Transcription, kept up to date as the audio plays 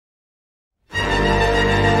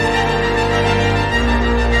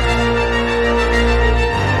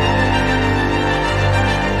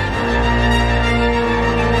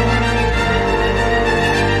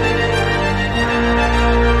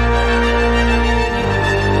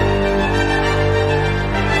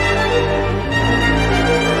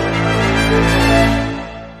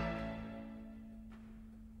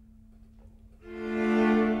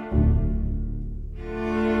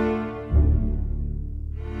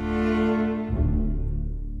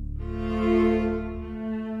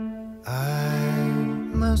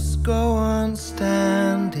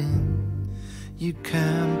You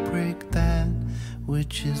can't break that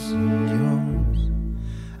which isn't yours.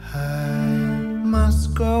 I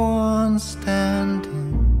must go on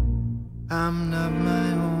standing. I'm not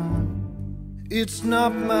my own. It's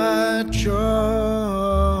not my choice.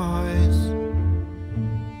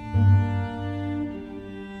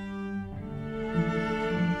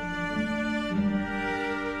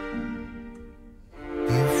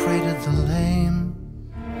 Be afraid of the lame,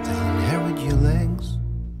 they'll inherit your legs.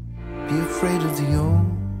 Be afraid of the old,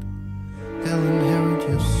 they'll inherit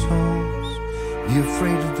your souls. Be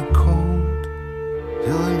afraid of the cold,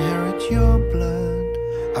 they'll inherit your blood.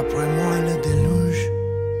 Après moi le déluge,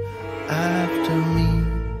 after me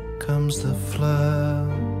comes the flood.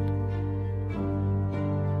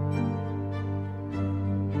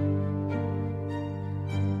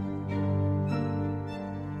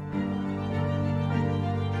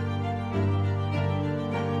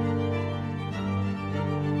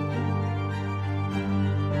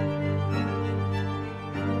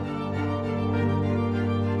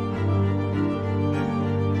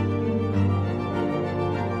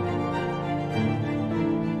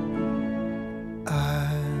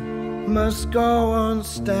 Must go on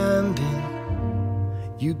standing.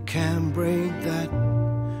 You can't break that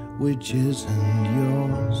which isn't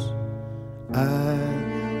yours. I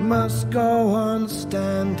must go on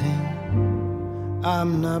standing.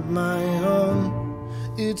 I'm not my own.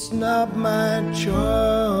 It's not my choice.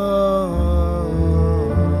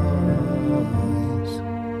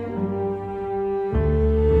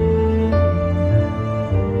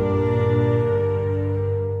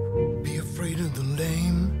 Be afraid of the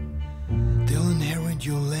lame, they'll inherit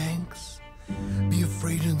your legs. Be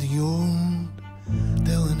afraid of the old,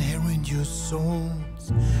 they'll inherit your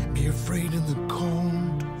souls. Be afraid of the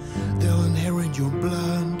cold, they'll inherit your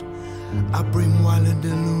blood. Après moi le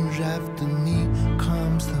déluge, after me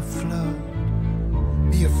comes the flood.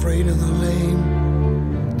 Be afraid of the lame,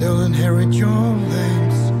 they'll inherit your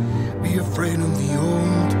legs. Be afraid of the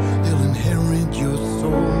old, they'll inherit your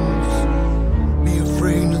souls. Be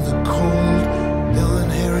afraid of the cold, they'll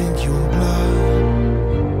inherit your blood.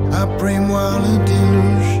 Après moi le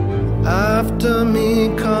déluge, after me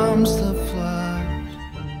comes the flood.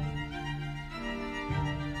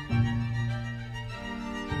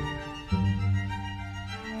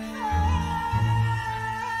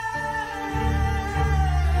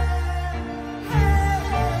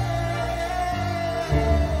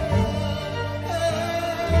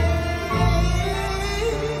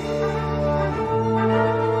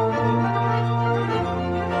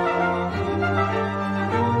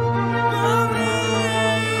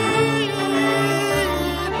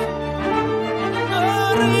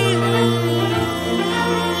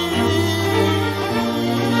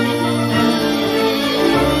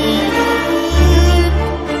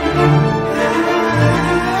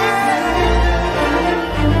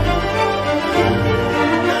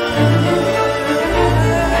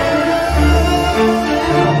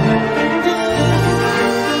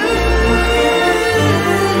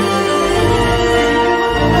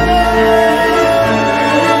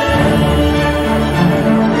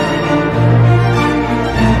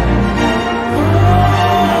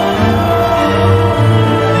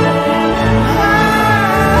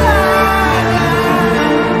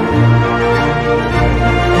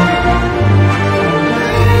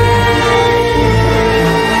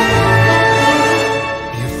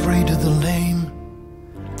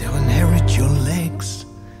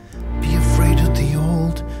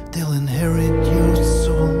 They'll inherit your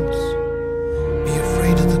souls. Be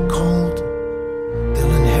afraid of the cold,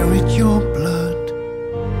 they'll inherit your blood.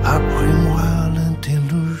 Après moi le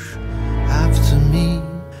déluge, after me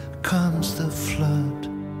comes the flood.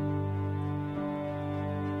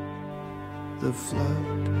 The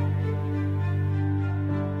flood.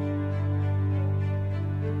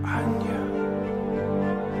 Anya.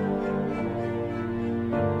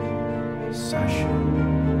 Sasha.